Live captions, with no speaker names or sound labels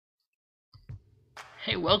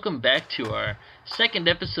Hey, welcome back to our second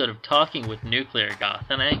episode of Talking with NuclearGoth,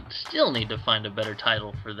 and I still need to find a better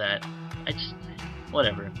title for that.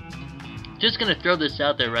 Whatever. Just gonna throw this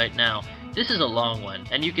out there right now. This is a long one,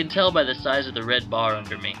 and you can tell by the size of the red bar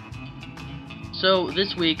under me. So,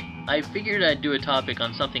 this week, I figured I'd do a topic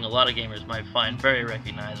on something a lot of gamers might find very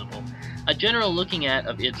recognizable. A general looking at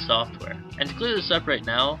of id Software. And to clear this up right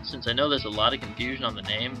now, since I know there's a lot of confusion on the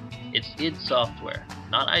name, it's id Software.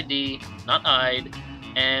 Not ID, not IDE,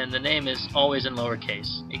 and the name is always in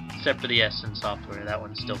lowercase, except for the S in software. That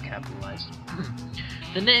one's still capitalized.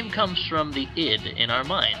 The name comes from the id in our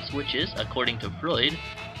minds, which is, according to Freud,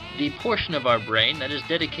 the portion of our brain that is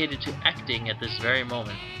dedicated to acting at this very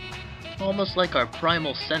moment. Almost like our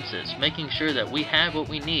primal senses, making sure that we have what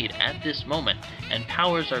we need at this moment, and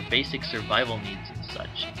powers our basic survival needs and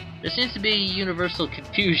such. There seems to be universal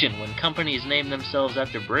confusion when companies name themselves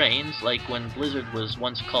after brains, like when Blizzard was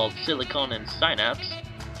once called Silicon and Synapse,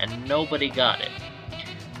 and nobody got it.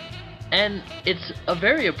 And it's a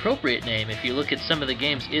very appropriate name if you look at some of the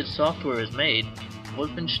games id Software has made.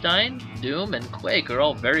 Wolfenstein, Doom, and Quake are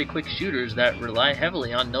all very quick shooters that rely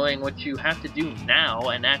heavily on knowing what you have to do now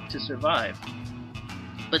and act to survive.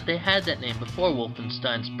 But they had that name before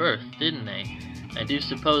Wolfenstein's birth, didn't they? I do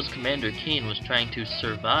suppose Commander Keen was trying to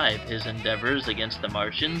survive his endeavors against the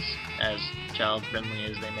Martians, as child-friendly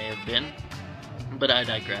as they may have been. But I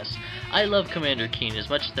digress. I love Commander Keen as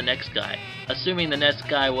much as the next guy, assuming the next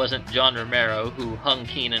guy wasn't John Romero, who hung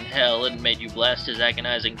Keen in hell and made you blast his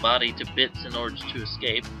agonizing body to bits in order to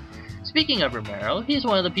escape. Speaking of Romero, he's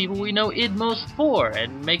one of the people we know id most for,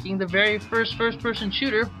 and making the very first first-person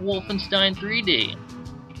shooter, Wolfenstein 3D.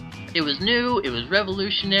 It was new, it was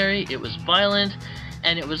revolutionary, it was violent,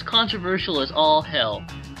 and it was controversial as all hell.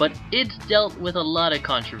 But it's dealt with a lot of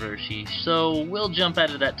controversy, so we'll jump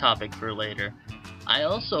out of that topic for later. I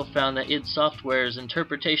also found that id Software's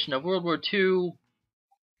interpretation of World War II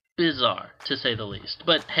bizarre, to say the least.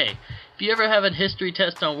 But hey, if you ever have a history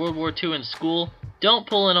test on World War II in school, don't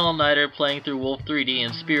pull an all-nighter playing through Wolf 3D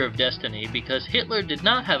and Spear of Destiny, because Hitler did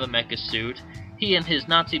not have a mecha suit. He and his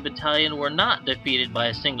Nazi battalion were not defeated by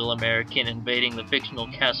a single American invading the fictional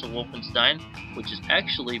castle Wolfenstein, which is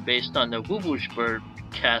actually based on the Wuburgsburg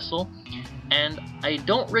castle, and I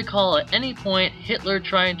don't recall at any point Hitler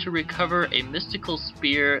trying to recover a mystical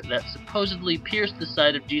spear that supposedly pierced the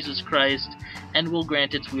side of Jesus Christ and will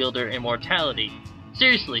grant its wielder immortality.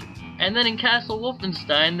 Seriously. And then in Castle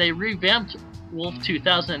Wolfenstein they revamped Wolf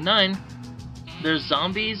 2009. There's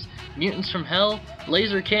zombies, mutants from hell,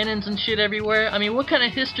 laser cannons and shit everywhere. I mean, what kind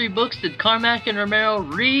of history books did Carmack and Romero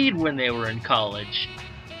read when they were in college?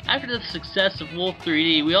 After the success of Wolf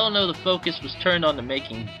 3D, we all know the focus was turned on to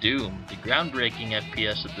making Doom, the groundbreaking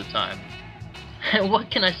FPS at the time. And what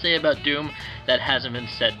can I say about Doom that hasn't been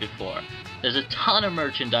said before? There's a ton of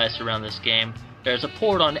merchandise around this game, there's a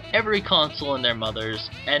port on every console and their mothers,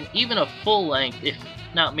 and even a full-length, if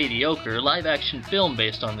not mediocre, live-action film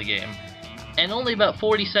based on the game. And only about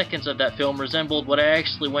 40 seconds of that film resembled what I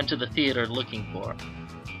actually went to the theater looking for.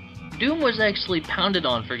 Doom was actually pounded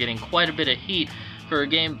on for getting quite a bit of heat for a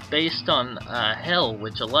game based on hell,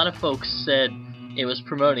 which a lot of folks said it was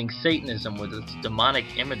promoting Satanism with its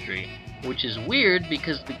demonic imagery, which is weird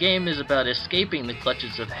because the game is about escaping the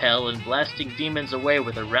clutches of hell and blasting demons away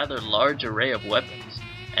with a rather large array of weapons.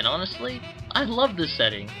 And honestly, I love this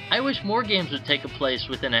setting. I wish more games would take a place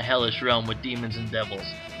within a hellish realm with demons and devils,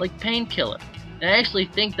 like Painkiller. And I actually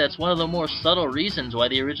think that's one of the more subtle reasons why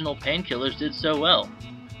the original Painkillers did so well.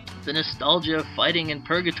 The nostalgia of fighting in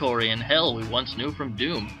purgatory and hell we once knew from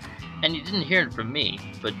Doom. And you didn't hear it from me,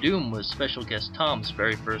 but Doom was special guest Tom's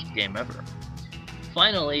very first game ever.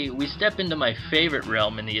 Finally, we step into my favorite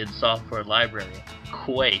realm in the id Software library,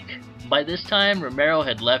 Quake. By this time, Romero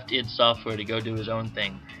had left id Software to go do his own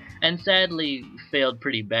thing, and sadly failed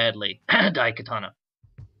pretty badly. Daikatana.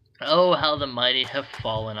 Oh, how the mighty have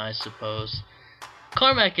fallen, I suppose.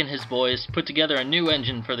 Carmack and his boys put together a new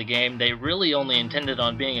engine for the game they really only intended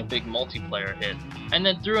on being a big multiplayer hit, and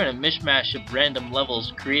then threw in a mishmash of random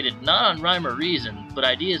levels created not on rhyme or reason, but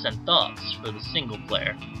ideas and thoughts for the single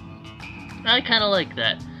player. I kinda like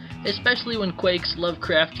that, especially when Quake's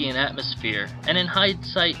Lovecraftian atmosphere, and in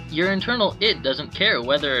hindsight, your internal id doesn't care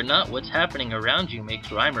whether or not what's happening around you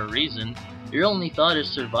makes rhyme or reason. Your only thought is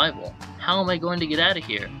survival. How am I going to get out of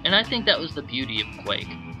here? And I think that was the beauty of Quake.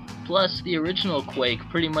 Plus, the original Quake is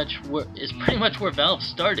pretty much where Valve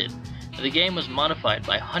started. The game was modified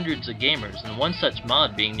by hundreds of gamers, and one such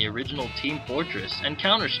mod being the original Team Fortress and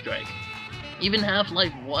Counter-Strike. Even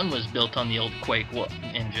Half-Life 1 was built on the old Quake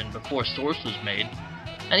engine before Source was made.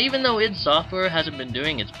 And even though id Software hasn't been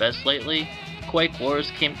doing its best lately, Quake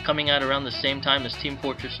Wars coming out around the same time as Team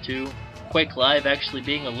Fortress 2, Quake Live actually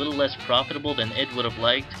being a little less profitable than id would have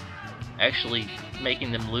liked, actually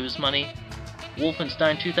making them lose money,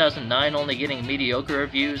 Wolfenstein 2009 only getting mediocre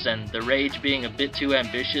reviews, and The Rage being a bit too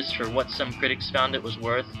ambitious for what some critics found it was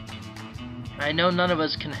worth. I know none of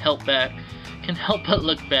us can help but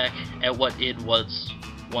look back at what id once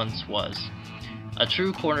was. A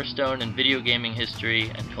true cornerstone in video gaming history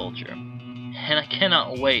and culture. And I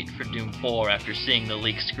cannot wait for Doom 4 after seeing the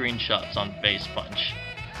leaked screenshots on Face Punch.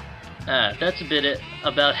 That's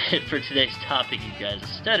about it for today's topic, you guys. I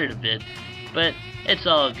stuttered a bit, but it's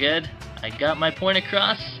all good. I got my point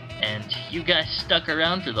across, and you guys stuck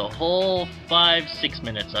around for the whole 5-6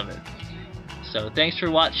 minutes of it. So thanks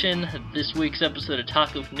for watching this week's episode of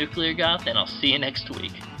Talk with NuclearGoth, and I'll see you next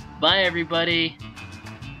week. Bye, everybody!